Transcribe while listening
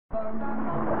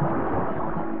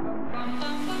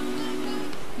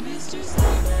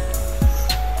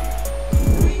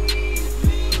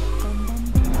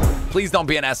Please don't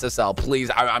be an SSL. Please.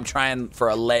 I'm trying for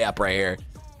a layup right here.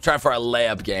 I'm trying for a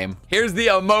layup game. Here's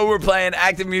the mode we're playing.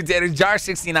 Active Mutators. Jar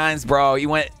 69s, bro. He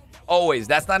went always.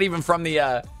 That's not even from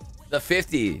the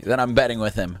 50 that I'm betting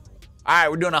with him. All right,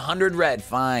 we're doing 100 red.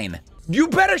 Fine. You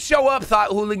better show up, Thought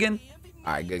Hooligan.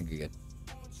 All right, good.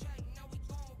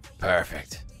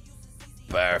 Perfect.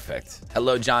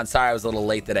 Hello, John. Sorry I was a little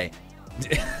late today.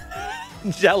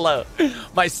 Jello.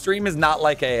 My stream is not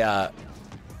like a...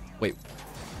 Wait,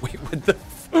 what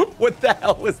the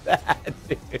hell was that,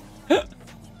 dude?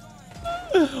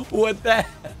 What the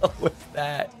hell was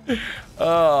that?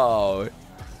 Oh.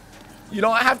 You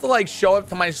don't have to, like, show up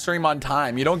to my stream on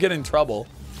time. You don't get in trouble.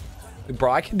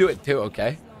 Bro, I can do it too,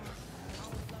 okay?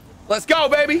 Let's go,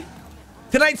 baby.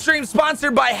 Tonight's stream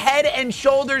sponsored by Head and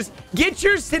Shoulders. Get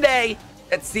yours today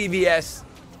at CVS.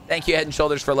 Thank you, Head and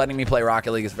Shoulders, for letting me play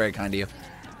Rocket League. It's very kind of you.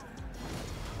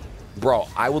 Bro,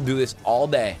 I will do this all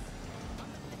day.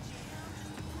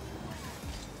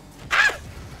 Ah!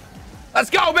 Let's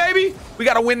go, baby. We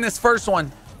got to win this first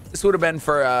one. This would have been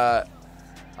for a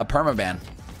permaban.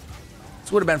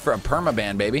 This would have been for a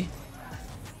permaban, baby.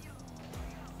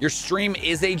 Your stream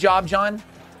is a job, John?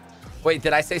 Wait,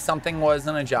 did I say something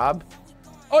wasn't a job?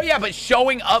 Oh, yeah, but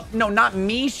showing up. No, not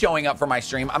me showing up for my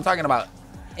stream. I'm talking about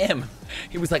him.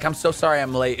 He was like, I'm so sorry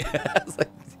I'm late. I was like,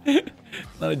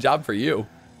 it's not a job for you.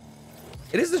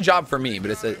 It is a job for me,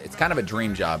 but it's kind of a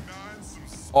dream job.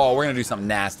 Oh, we're going to do something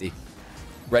nasty.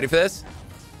 Ready for this?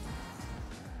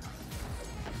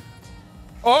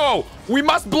 Oh, we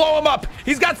must blow him up.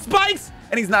 He's got spikes,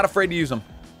 and he's not afraid to use them.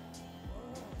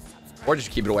 Or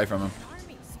just keep it away from him.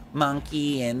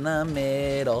 Monkey in the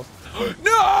middle.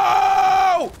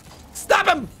 No! Stop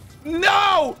him!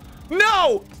 No!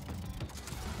 No!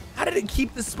 How did it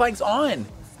keep the spikes on?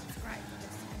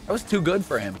 That was too good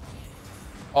for him.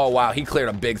 Oh, wow. He cleared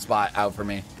a big spot out for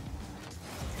me.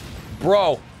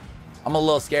 Bro, I'm a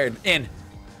little scared. In.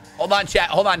 Hold on, chat.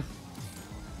 Hold on.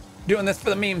 Doing this for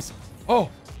the memes. Oh.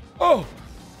 Oh.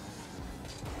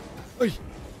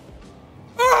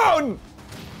 Oh!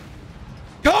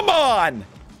 Come on!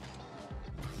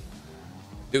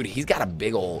 Dude, he's got a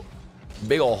big old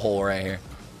hole right here.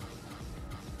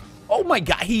 Oh my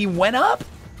God, he went up?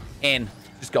 In.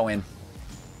 Just go in.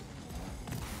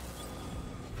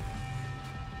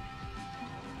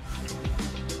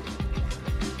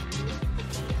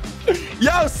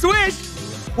 Yo, Swish!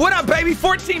 What up, baby?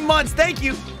 14 months, thank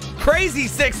you. Crazy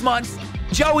 6 months.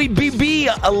 Joey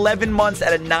BB, 11 months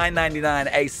at a $9.99.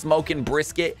 Hey, smoking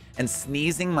brisket and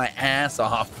sneezing my ass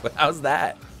off. How's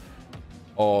that?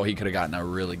 Oh, he could have gotten a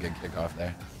really good kickoff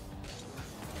there.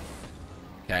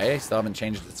 Okay, still haven't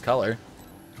changed its color.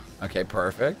 Okay,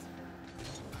 perfect.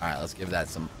 All right, let's give that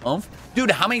some oomph.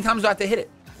 Dude, how many times do I have to hit it?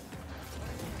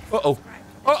 Uh-oh.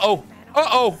 Uh-oh.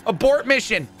 Uh-oh. Abort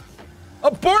mission.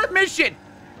 Abort mission.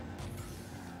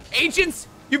 Agents,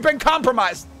 you've been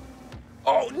compromised.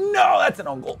 Oh, no, that's an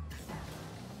own goal.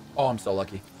 Oh, I'm so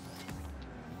lucky.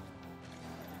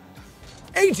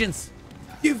 Agents,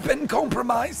 you've been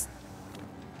compromised.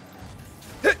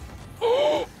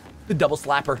 Oh, the double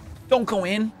slapper. Don't go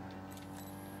in.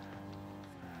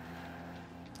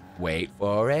 Wait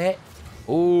for it.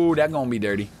 Oh, that's gonna be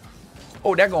dirty.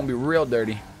 Oh, that's gonna be real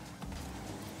dirty.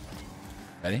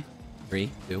 Ready? 3,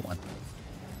 2, 1.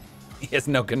 He has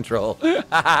no control.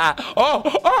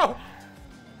 Oh!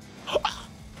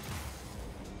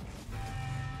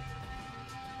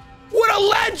 What a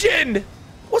legend!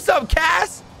 What's up,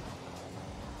 Cass?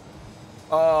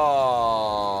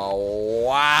 Oh,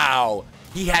 wow.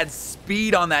 He had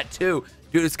speed on that, too.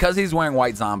 Dude, it's because he's wearing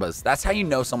white Zombas. That's how you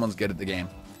know someone's good at the game.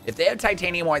 If they have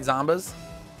titanium white Zombas...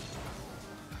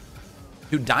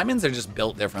 Dude, diamonds are just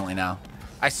built differently now.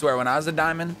 I swear, when I was a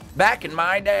diamond, back in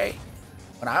my day,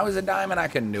 when I was a diamond, I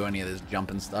couldn't do any of this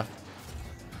jumping stuff.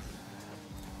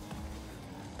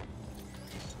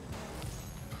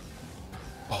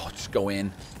 Oh, just go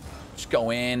in. Just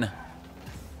go in.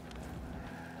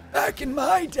 Back in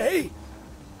my day,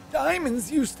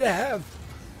 diamonds used to have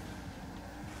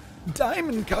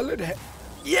diamond-colored hair.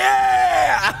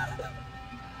 Yeah!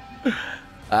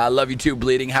 I love you too,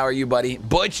 Bleeding. How are you, buddy?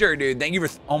 Butcher, dude. Thank you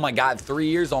for... Oh, my God. 3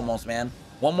 years almost, man.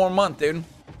 1 more month, dude.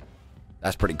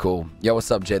 That's pretty cool. Yo, what's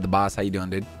up, Jay the Boss? How you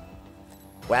doing, dude?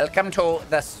 Welcome to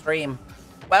the stream.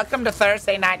 Welcome to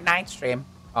Thursday night stream.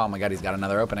 Oh, my God. He's got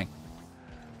another opening.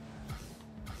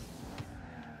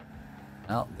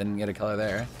 Well, didn't get a color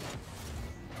there.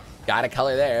 Got a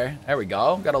color there. There we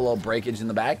go. Got a little breakage in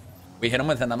the back. We hit him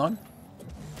with another one.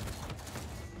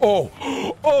 Oh,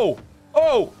 oh,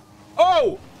 oh,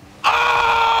 oh,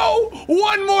 oh!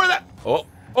 One more that. Oh,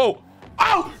 oh,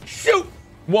 oh! Shoot!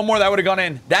 One more that would have gone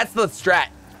in. That's the strat.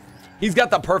 He's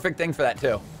got the perfect thing for that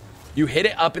too. You hit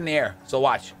it up in the air. So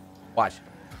watch, watch.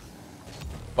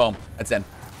 Boom. That's in.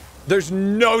 There's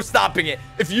no stopping it.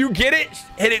 If you get it,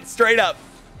 hit it straight up.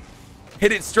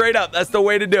 Hit it straight up. That's the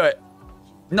way to do it.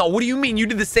 No, what do you mean? You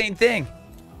did the same thing.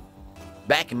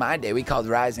 Back in my day, we called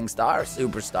Rising Star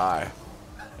Superstar.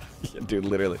 Yeah, dude,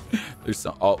 literally. There's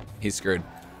some. Oh, he's screwed.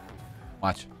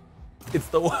 Watch. It's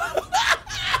the one.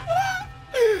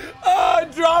 Oh,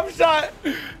 drop shot.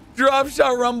 Drop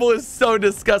shot rumble is so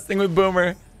disgusting with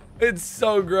Boomer. It's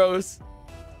so gross.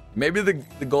 Maybe the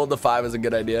gold to 5 is a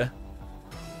good idea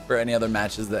for any other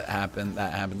matches that happen.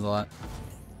 That happens a lot.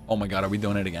 Oh my God, are we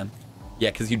doing it again?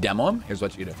 Yeah, because you demo him. Here's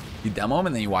what you do. You demo him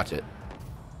and then you watch it.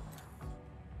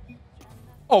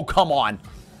 Oh, come on.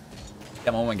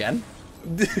 Demo him again.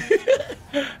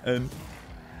 And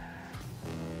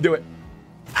do it.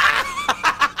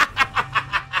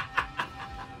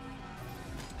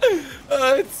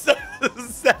 Oh, it's so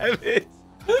savage.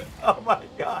 Oh my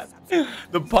God.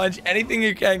 The punch, anything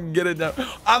you can get it done.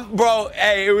 Bro,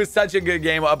 hey, it was such a good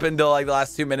game up until like the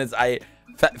last 2 minutes. I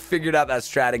figured out that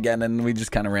strat again and we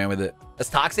just kind of ran with it. That's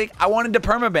toxic. I wanted to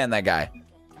permaban that guy.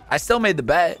 I still made the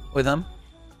bet with him,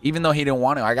 even though he didn't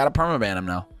want to. I got to permaban him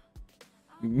now.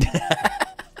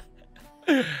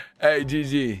 Hey,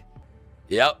 GG.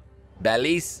 Yep.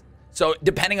 Belis. So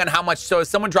depending on how much, so if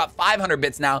someone dropped 500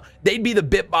 bits now, they'd be the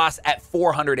bit boss at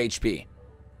 400 HP.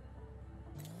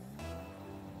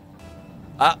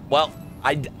 Well,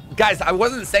 guys, I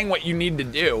wasn't saying what you need to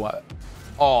do.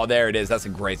 Oh, there it is. That's a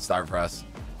great start for us.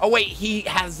 Oh, wait, he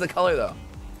has the color though.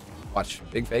 Watch,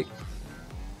 big fake.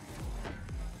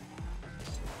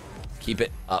 Keep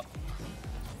it up.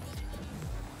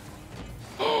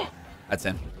 That's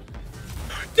in.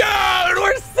 Dude,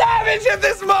 we're savage in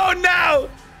this mode now.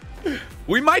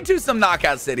 We might do some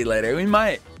Knockout City later. We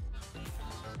might.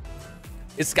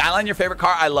 Is Skyline your favorite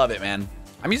car? I love it, man.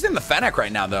 I'm using the Fennec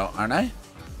right now, though, aren't I?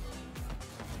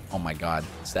 Oh, my God.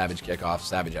 Savage kickoff.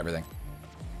 Savage everything.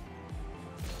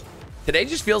 Today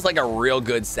just feels like a real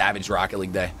good Savage Rocket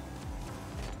League day.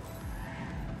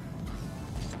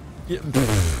 Yeah,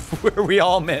 where we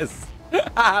all miss.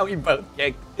 We both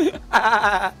kicked.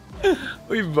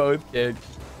 We both kicked.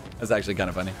 That's actually kind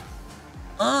of funny.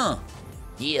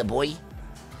 Yeah, boy.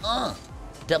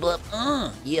 Double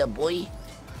up. Yeah, boy.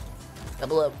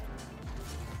 Double up.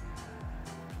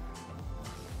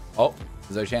 Oh,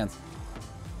 is there a chance?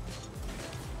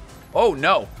 Oh,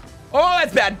 no. Oh,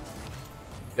 that's bad.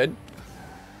 Good.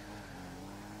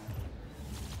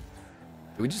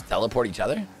 Did we just teleport each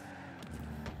other?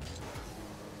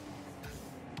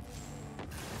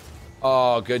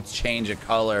 Oh, good change of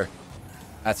color.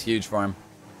 That's huge for him.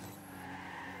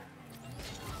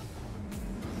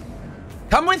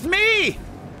 Come with me!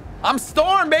 I'm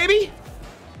Storm, baby!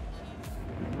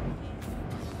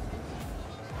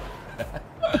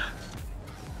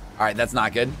 Alright, that's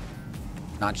not good.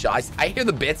 Not shy. I hear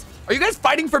the bits. Are you guys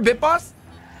fighting for Bit Boss?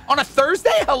 On a Thursday?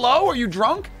 Hello? Are you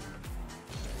drunk?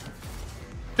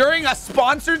 During a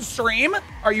sponsored stream?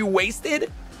 Are you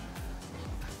wasted?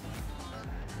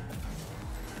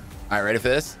 Alright, ready for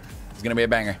this? It's gonna be a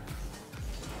banger.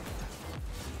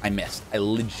 I missed. I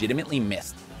legitimately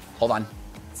missed. Hold on.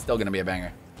 It's still gonna be a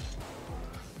banger.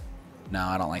 No,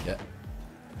 I don't like it.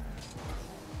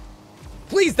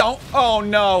 Please don't. Oh,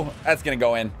 no. That's gonna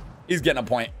go in. He's getting a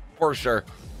point. For sure.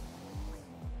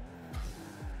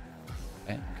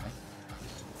 Okay,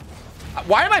 okay.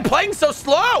 Why am I playing so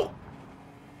slow?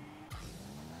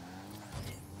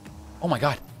 Oh, my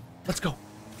God. Let's go.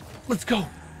 Let's go.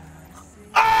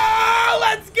 Oh,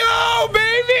 let's go,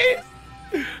 baby.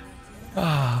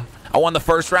 I won the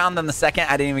first round, then the second,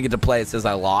 I didn't even get to play. It says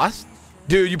I lost.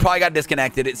 Dude, you probably got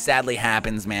disconnected. It sadly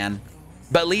happens, man.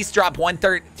 But at least drop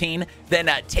 113. Then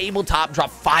Tabletop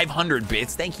dropped 500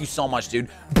 bits. Thank you so much, dude.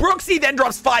 Brooksy then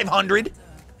drops 500.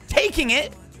 Taking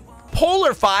it.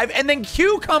 Polar 5. And then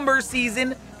Cucumber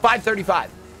Season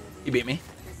 535. You beat me.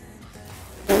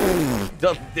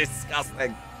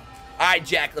 Disgusting. All right,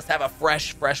 Jack. Let's have a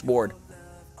fresh board.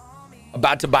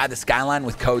 About to buy the Skyline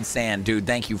with code SAND. Dude,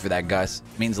 thank you for that, Gus.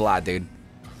 Means a lot, dude.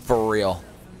 For real.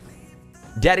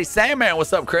 Daddy Sandman,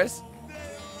 what's up, Chris?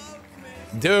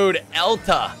 Dude,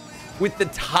 Elta with the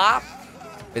top.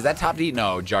 Is that top D?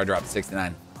 No, jar drop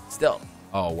 69. Still.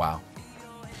 Oh, wow.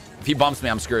 If he bumps me,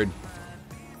 I'm screwed.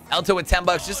 Elta with 10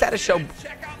 bucks. Just had a show.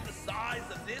 Check out the size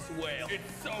of this whale.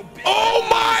 It's so big. Oh,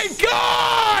 my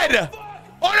God!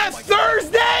 On a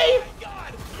Thursday?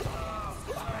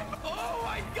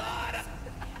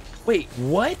 Wait,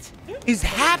 what is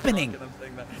happening?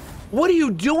 What are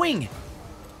you doing?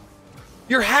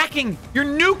 You're hacking. You're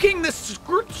nuking the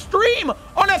stream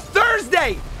on a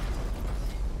Thursday.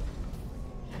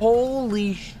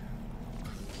 Holy sh...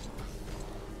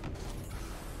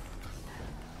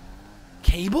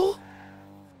 Cable?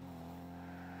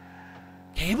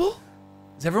 Cable?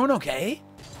 Is everyone okay?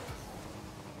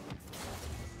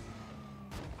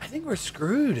 I think we're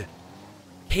screwed.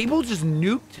 Cable just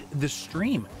nuked the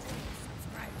stream.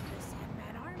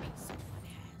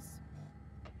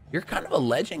 You're kind of a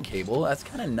legend, Cable. That's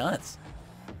kind of nuts.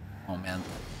 Oh, man.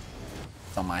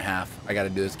 It's on my half. I got to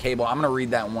do this. Cable, I'm going to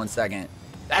read that in 1 second.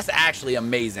 That's actually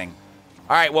amazing.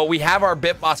 All right, well, we have our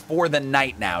bit boss for the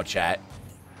night now, chat.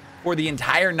 For the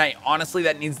entire night. Honestly,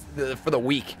 that needs for the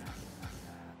week.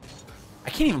 I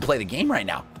can't even play the game right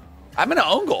now. I'm in an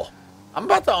own goal. I'm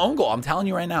about to own goal. I'm telling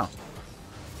you right now.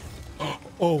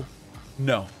 Oh,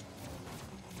 no.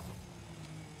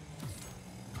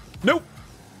 Nope.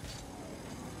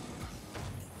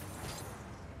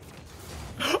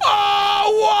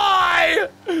 Oh, why?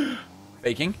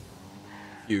 Faking.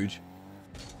 Huge.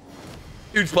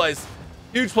 Huge plays.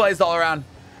 Huge plays all around.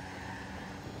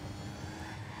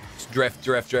 Just drift,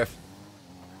 drift, drift.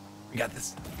 We got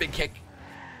this big kick.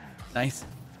 Nice.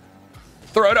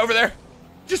 Throw it over there.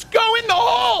 Just go in the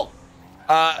hole.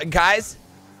 Guys.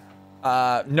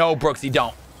 No, Brooksy,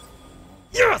 don't.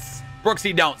 Yes.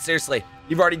 Brooksy, don't. Seriously.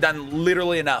 You've already done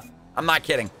literally enough. I'm not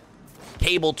kidding.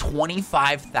 Cable,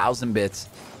 25,000 bits.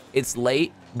 It's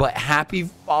late, but happy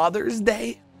Father's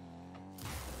Day.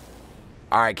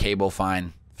 All right, Cable,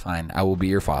 fine. Fine. I will be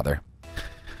your father.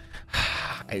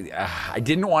 I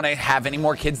didn't want to have any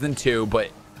more kids than 2, but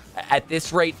at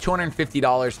this rate,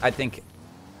 $250, I think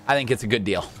it's a good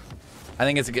deal. I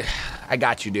think it's a good... I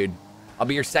got you, dude. I'll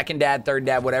be your second dad, third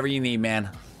dad, whatever you need, man.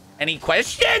 Any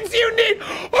questions you need?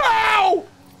 Wow!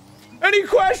 Any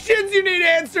questions you need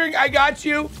answering? I got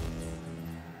you.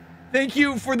 Thank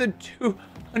you for the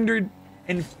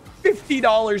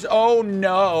 $250. Oh,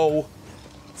 no.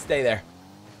 Stay there.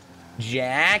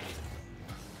 Jack.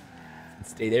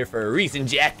 Stay there for a reason,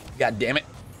 Jack. God damn it.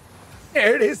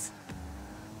 There it is.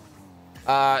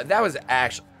 That was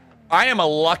actually... I am a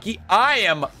lucky...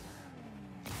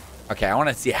 Okay, I want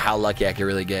to see how lucky I can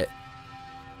really get.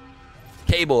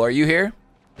 Cable, are you here?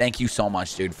 Thank you so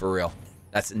much, dude, for real.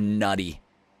 That's nutty.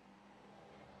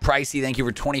 Pricey, thank you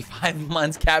for 25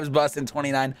 months. Cabs busting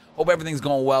 29. Hope everything's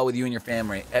going well with you and your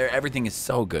family. Everything is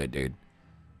so good, dude.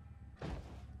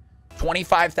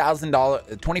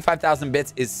 $25,000, 25,000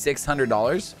 bits is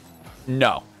 $600.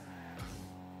 No.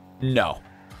 No.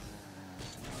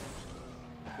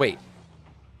 Wait.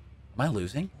 Am I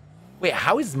losing? Wait,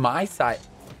 how is my side?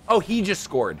 Oh, he just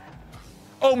scored.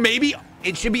 Oh, maybe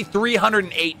it should be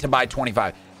 308 to buy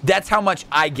 25. That's how much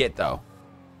I get, though.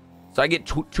 So I get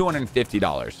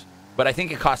 $250. But I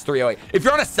think it costs 308. If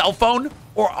you're on a cell phone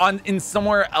or in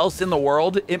somewhere else in the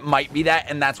world, it might be that,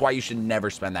 and that's why you should never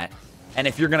spend that. And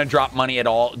if you're going to drop money at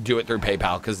all, do it through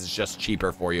PayPal because it's just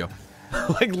cheaper for you.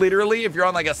 Like, literally, if you're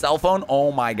on, like, a cell phone,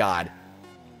 oh, my God.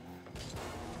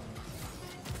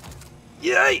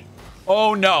 Yay!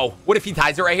 Oh, no. What if he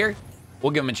ties it right here?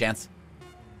 We'll give him a chance.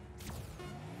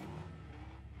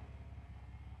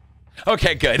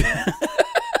 Okay, good.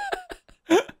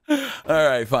 All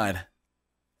right, fine.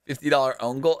 $50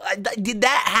 own goal. Did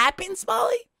that happen,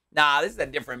 Smalley? Nah, this is a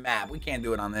different map. We can't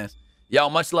do it on this. Yo,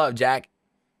 much love, Jack.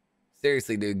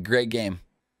 Seriously, dude. Great game.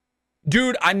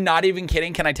 Dude, I'm not even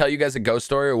kidding. Can I tell you guys a ghost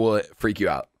story or will it freak you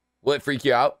out? Will it freak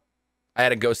you out? I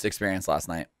had a ghost experience last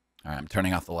night. All right, I'm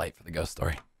turning off the light for the ghost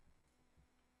story.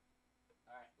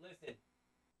 All right, listen.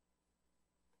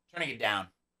 Turning it down.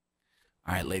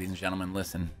 All right, ladies and gentlemen,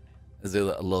 listen. This is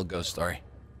a little ghost story.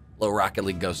 A little Rocket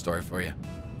League ghost story for you.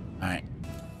 All right.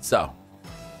 So,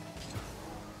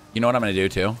 you know what I'm going to do,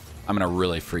 too? I'm going to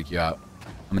really freak you out.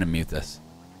 I'm going to mute this.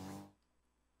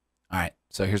 All right.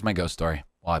 So, here's my ghost story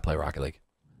while I play Rocket League.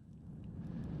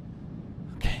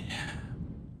 Okay.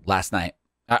 Last night.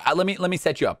 Let me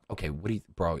set you up. Okay. What do you...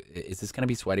 Bro, is this going to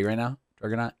be sweaty right now?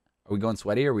 Juggernaut? Are we going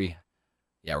sweaty or are we...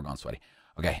 Yeah, we're going sweaty.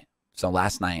 Okay. So,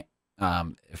 last night...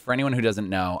 for anyone who doesn't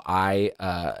know,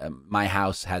 my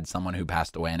house had someone who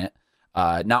passed away in it.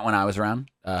 Not when I was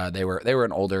around. They were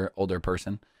an older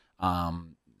person.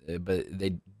 But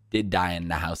they did die in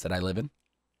the house that I live in.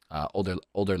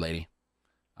 Older lady.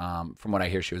 From what I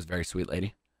hear, she was a very sweet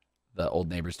lady. The old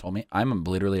neighbors told me. I'm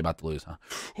literally about to lose, huh?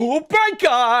 Oh my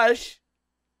gosh!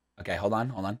 Okay, hold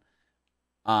on.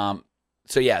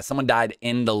 So yeah, someone died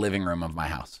in the living room of my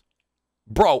house.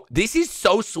 Bro, this is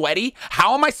so sweaty.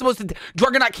 How am I supposed to...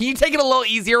 Druggernaut, can you take it a little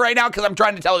easier right now? Because I'm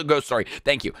trying to tell a ghost story.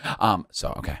 Thank you.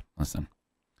 Okay, listen.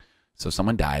 So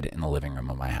someone died in the living room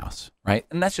of my house, right?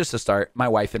 And that's just a start. My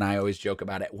wife and I always joke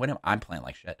about it. I'm playing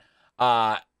like shit.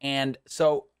 And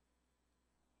so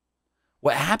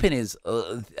what happened is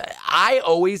I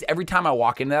always, every time I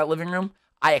walk into that living room,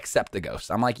 I accept the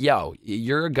ghost. I'm like, yo,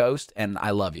 you're a ghost and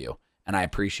I love you and I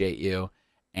appreciate you.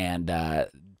 And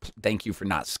thank you for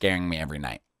not scaring me every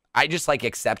night. I just like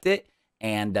accept it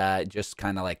and just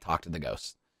kind of like talk to the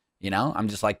ghost. You know, I'm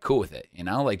just like cool with it, you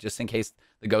know, like just in case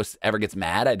the ghost ever gets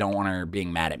mad, I don't want her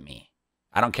being mad at me.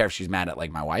 I don't care if she's mad at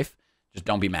like my wife, just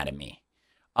don't be mad at me.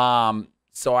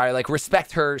 So I like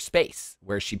respect her space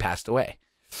where she passed away.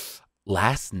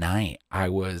 Last night I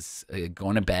was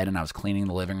going to bed and I was cleaning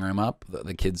the living room up,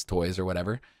 the kids' toys or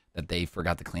whatever that they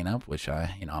forgot to clean up, which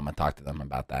I'm gonna talk to them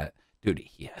about that. Dude,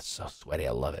 yeah, it's so sweaty.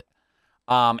 I love it.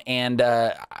 I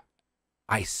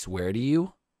swear to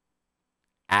you,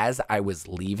 as I was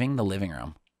leaving the living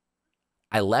room,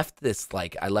 I left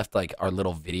our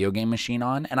little video game machine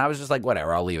on, and I was just like,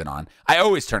 whatever, I'll leave it on. I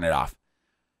always turn it off.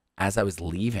 As I was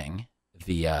leaving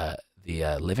the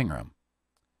living room,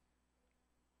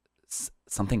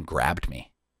 something grabbed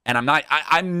me, and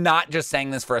I'm not just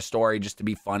saying this for a story, just to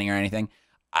be funny or anything.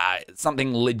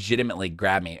 Something legitimately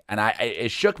grabbed me, and it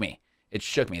shook me. It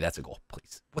shook me. That's a goal,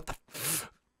 please. What the?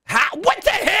 What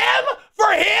to him?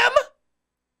 For him?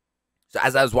 So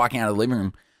as I was walking out of the living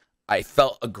room, I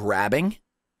felt a grabbing.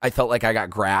 I felt like I got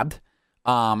grabbed.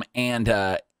 And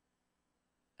I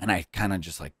kind of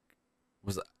just like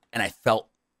and I felt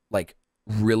like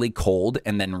really cold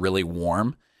and then really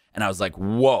warm. And I was like,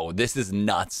 whoa, this is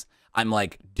nuts. I'm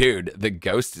like, dude, the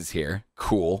ghost is here.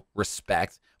 Cool.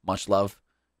 Respect. Much love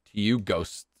to you,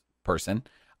 ghost person.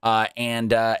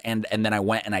 And then I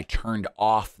went and I turned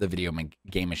off the video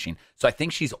game machine. So I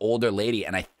think she's older lady,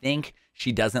 and I think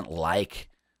she doesn't like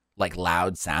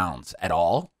loud sounds at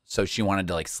all. So she wanted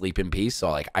to like sleep in peace. So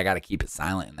like I got to keep it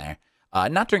silent in there.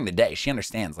 Not during the day. She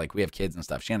understands, like we have kids and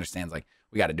stuff. She understands like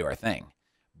we got to do our thing.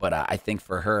 But I think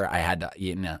for her, I had to,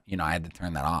 I had to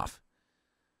turn that off.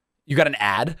 You got an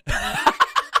ad?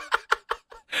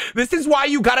 This is why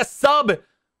you got to sub.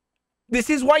 This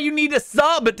is why you need to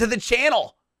sub to the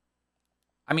channel.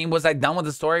 I mean, was I done with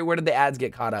the story? Where did the ads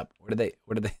get caught up? Where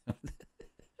did they?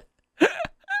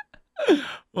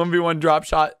 1v1 drop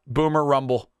shot, boomer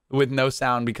rumble with no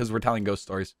sound because we're telling ghost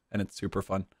stories and it's super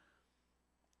fun.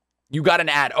 You got an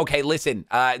ad. Okay, listen,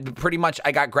 pretty much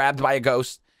I got grabbed by a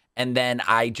ghost and then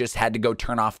I just had to go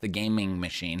turn off the gaming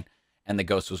machine and the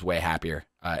ghost was way happier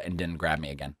and didn't grab me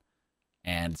again.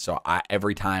 And so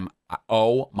every time,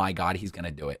 oh my God, he's going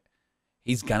to do it.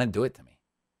 He's going to do it to me.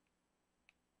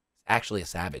 Actually a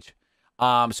savage.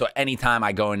 So anytime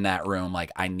I go in that room,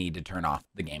 like I need to turn off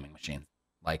the gaming machine,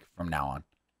 like from now on.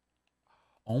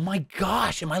 Oh my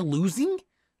gosh, am I losing?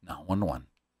 No, 1-1.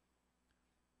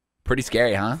 Pretty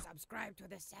scary, huh? Subscribe to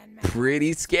the Sandman.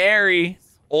 Pretty scary.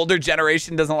 Older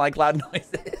generation doesn't like loud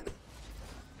noises.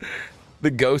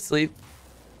 The ghost sleep.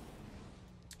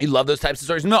 You love those types of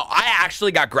stories? No, I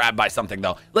actually got grabbed by something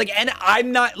though. Like, and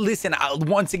I'm not, listen,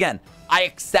 once again, I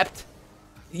accept.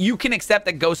 You can accept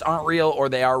that ghosts aren't real or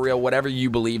they are real, whatever you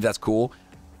believe, that's cool.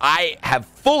 I have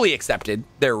fully accepted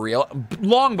they're real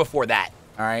long before that,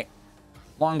 all right?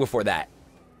 Long before that.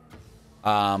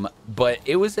 But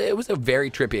it was a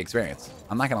very trippy experience.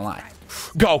 I'm not gonna lie.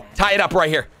 Go, tie it up right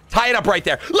here. Tie it up right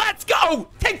there. Let's go,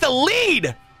 take the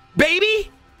lead, baby.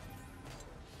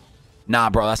 Nah,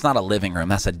 bro, that's not a living room.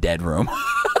 That's a dead room.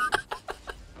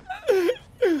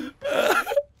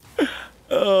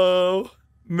 Oh.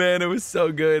 Man, it was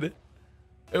so good.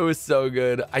 It was so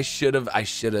good. I should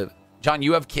have. John,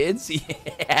 you have kids?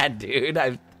 Yeah, dude. I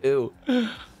have two. I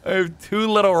have two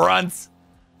little runts.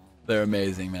 They're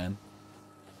amazing, man.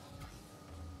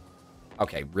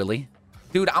 Okay, really?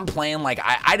 Dude, I'm playing like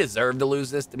I deserve to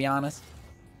lose this, to be honest.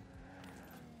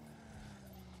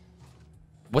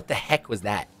 What the heck was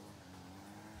that?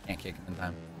 Can't kick him in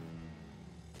time.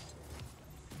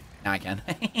 Now I can.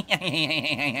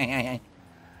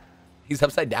 He's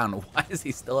upside down. Why is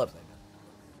he still upside down?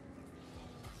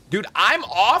 Dude, I'm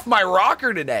off my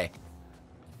rocker today.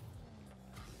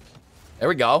 There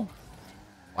we go.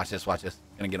 Watch this, watch this.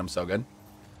 Gonna get him so good.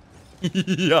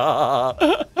 Yeah.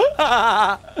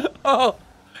 Oh,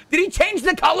 did he change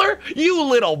the color? You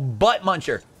little butt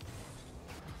muncher.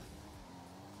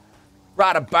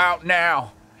 Right about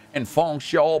now. And Feng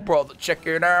Show, brother, check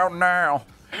it out now.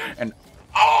 And,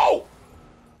 oh!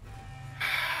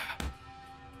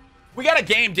 We got a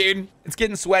game, dude. It's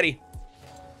getting sweaty.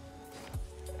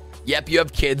 Yep, you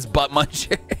have kids, butt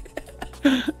muncher.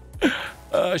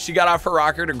 She got off her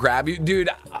rocker to grab you. Dude,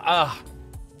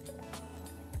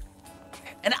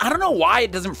 and I don't know why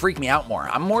it doesn't freak me out more.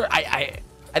 I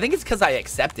think it's because I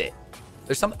accept it.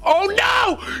 There's something. Oh,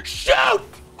 no! Shoot!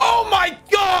 Oh, my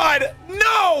God!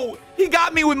 No! He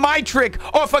got me with my trick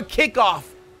off a kickoff.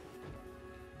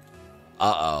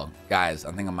 Uh-oh. Guys,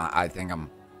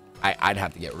 I'd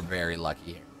have to get very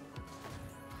lucky here.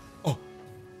 Oh,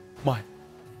 my.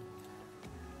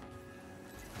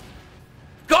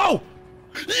 Go!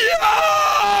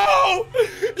 Yo!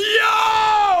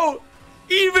 Yo!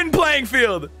 Even playing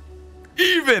field.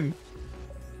 Even.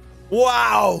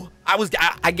 Wow.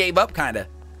 I gave up, kind of.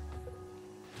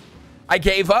 I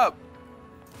gave up.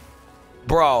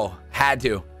 Bro, had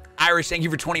to. Irish, thank you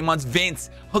for 20 months. Vince,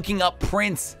 hooking up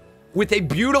Prince with a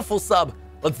beautiful sub.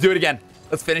 Let's do it again.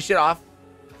 Let's finish it off.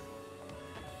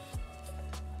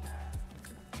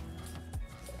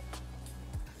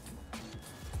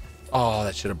 Oh,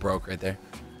 that should have broke right there.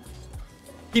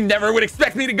 He never would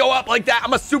expect me to go up like that.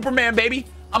 I'm a Superman, baby.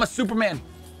 I'm a Superman.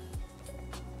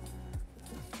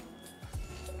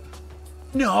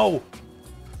 No.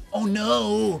 Oh,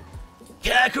 no.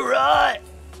 Kakarot.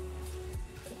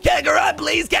 Kakarot,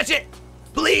 please catch it.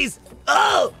 Please.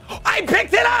 Oh, I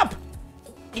picked it up.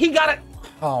 He got it.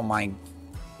 Oh, my.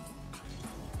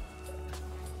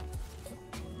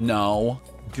 No,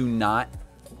 do not.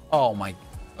 Oh, my.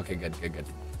 Okay, good, good, good.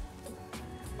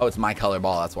 Oh, it's my color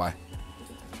ball. That's why.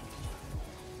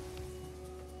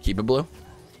 Keep it blue.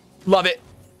 Love it.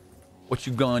 What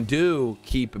you gonna do?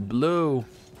 Keep it blue.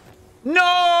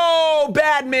 No!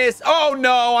 Bad miss. Oh,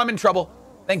 no. I'm in trouble.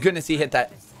 Thank goodness he hit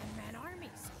that.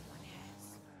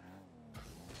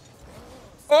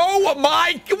 Oh,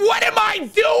 my. What am I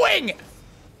doing?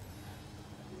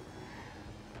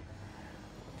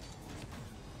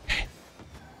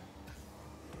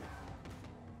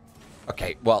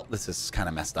 Okay, well, this is kind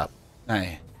of messed up.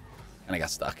 I kind of got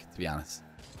stuck, to be honest.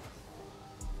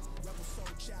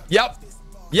 Yep.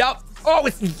 Yep. Oh,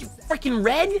 it's freaking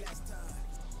red?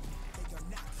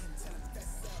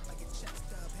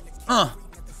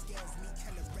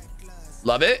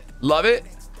 Love it. Love it.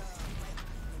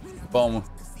 Boom.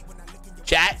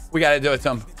 Chat, we got to do it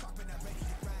to him.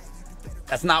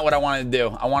 That's not what I wanted to do.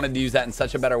 I wanted to use that in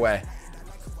such a better way.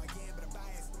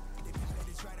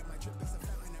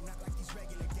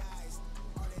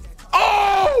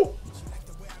 Oh!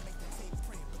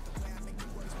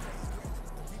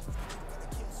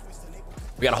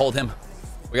 We gotta hold him.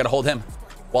 We gotta hold him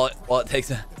while it takes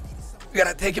it. We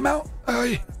gotta take him out.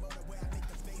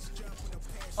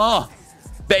 Oh,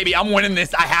 baby, I'm winning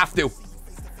this. I have to.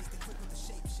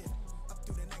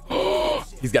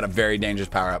 He's got a very dangerous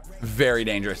power up. Very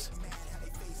dangerous.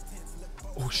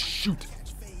 Oh, shoot.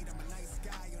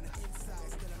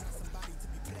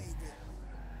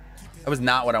 That was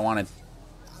not what I wanted.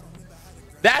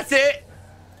 That's it.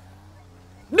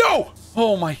 No.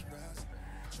 Oh, my.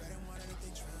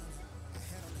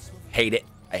 Hate it.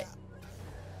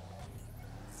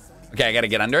 Okay, I got to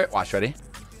get under it. Watch, ready?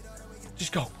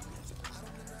 Just go.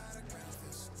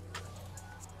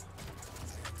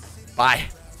 Bye.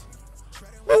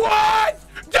 What?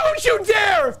 Don't you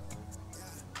dare!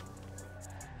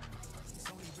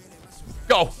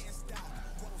 Go.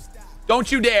 Don't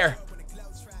you dare.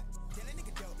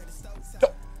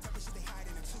 Don't.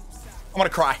 I want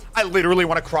to cry. I literally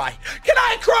want to cry. Can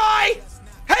I cry?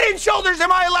 Head and shoulders.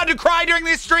 Am I allowed to cry during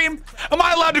this stream? Am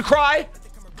I allowed to cry?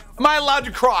 Am I allowed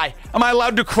to cry? Am I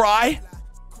allowed to cry?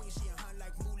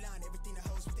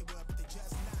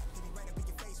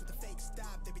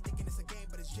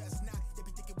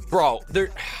 Bro, there.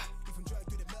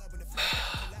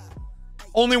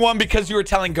 Only one because you were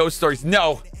telling ghost stories.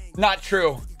 No, not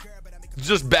true. It's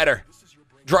just better.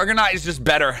 Druggernaut is just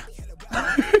better.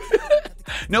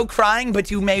 No crying, but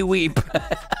you may weep.